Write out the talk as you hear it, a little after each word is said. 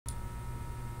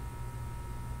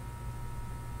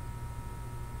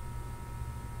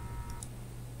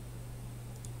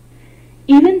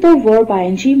Even though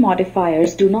verb-ing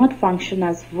modifiers do not function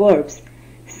as verbs,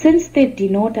 since they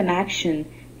denote an action,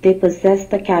 they possess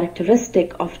the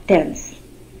characteristic of tense.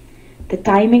 The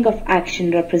timing of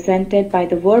action represented by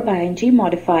the verb-ing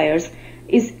modifiers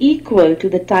is equal to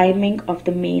the timing of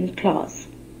the main clause.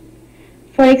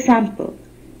 For example,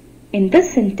 in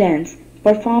this sentence,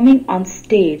 performing on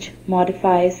stage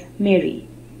modifies Mary.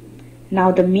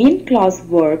 Now the main clause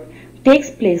verb takes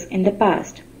place in the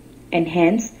past, and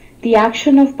hence the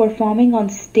action of performing on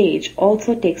stage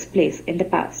also takes place in the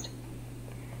past.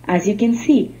 As you can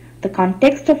see, the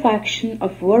context of action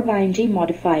of verb-ing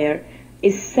modifier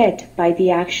is set by the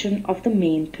action of the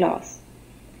main clause.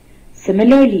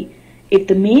 Similarly, if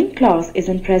the main clause is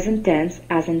in present tense,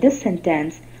 as in this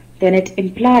sentence, then it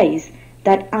implies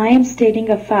that I am stating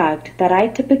a fact that I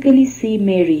typically see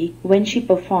Mary when she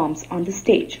performs on the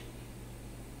stage.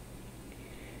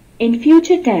 In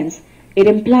future tense, it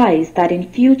implies that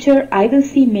in future I will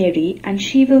see Mary and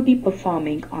she will be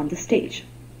performing on the stage.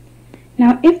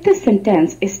 Now, if this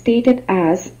sentence is stated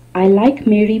as, I like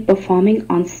Mary performing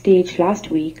on stage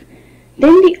last week,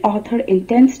 then the author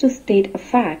intends to state a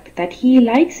fact that he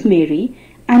likes Mary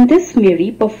and this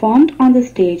Mary performed on the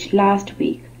stage last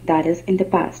week, that is in the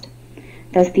past.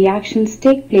 Thus the actions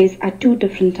take place at two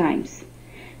different times.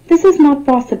 This is not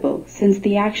possible since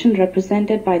the action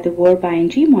represented by the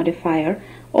verb-ing modifier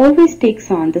always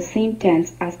takes on the same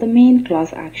tense as the main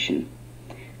clause action.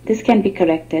 This can be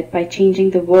corrected by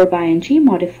changing the verb-ing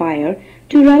modifier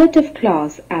to relative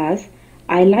clause as,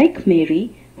 I like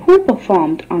Mary who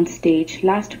performed on stage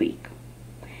last week.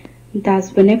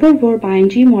 Thus, whenever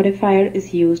verb-ing modifier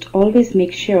is used, always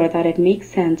make sure that it makes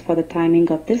sense for the timing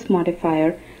of this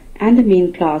modifier and the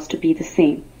main clause to be the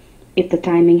same. If the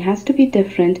timing has to be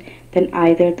different, then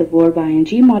either the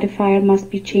verb-ing modifier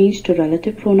must be changed to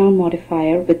relative pronoun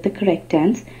modifier with the correct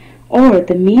tense, or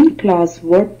the main clause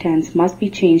verb tense must be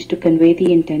changed to convey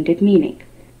the intended meaning.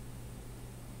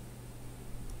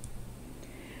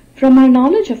 From our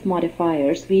knowledge of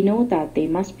modifiers, we know that they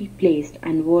must be placed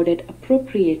and worded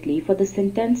appropriately for the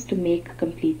sentence to make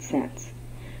complete sense.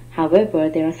 However,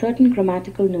 there are certain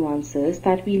grammatical nuances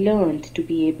that we learned to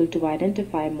be able to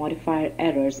identify modifier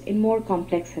errors in more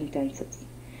complex sentences.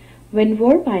 When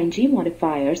verb-ing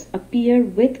modifiers appear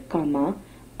with comma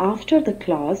after the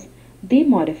clause, they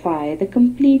modify the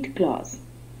complete clause.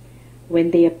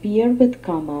 When they appear with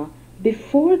comma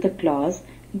before the clause,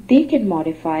 they can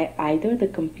modify either the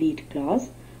complete clause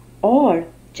or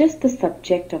just the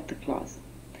subject of the clause.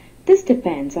 This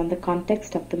depends on the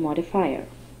context of the modifier.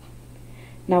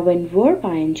 Now, when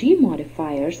verb-ing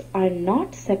modifiers are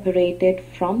not separated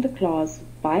from the clause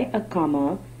by a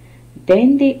comma,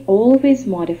 then they always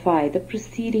modify the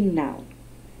preceding noun.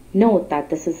 Note that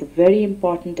this is a very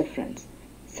important difference.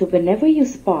 So whenever you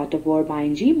spot a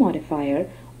verb-ing modifier,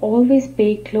 always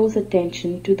pay close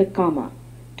attention to the comma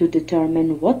to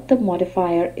determine what the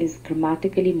modifier is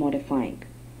grammatically modifying.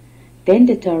 Then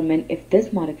determine if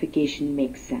this modification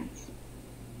makes sense.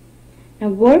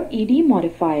 Now, verb-ed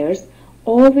modifiers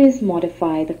always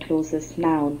modify the closest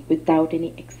noun without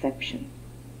any exception.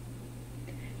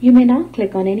 You may now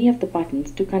click on any of the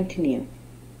buttons to continue.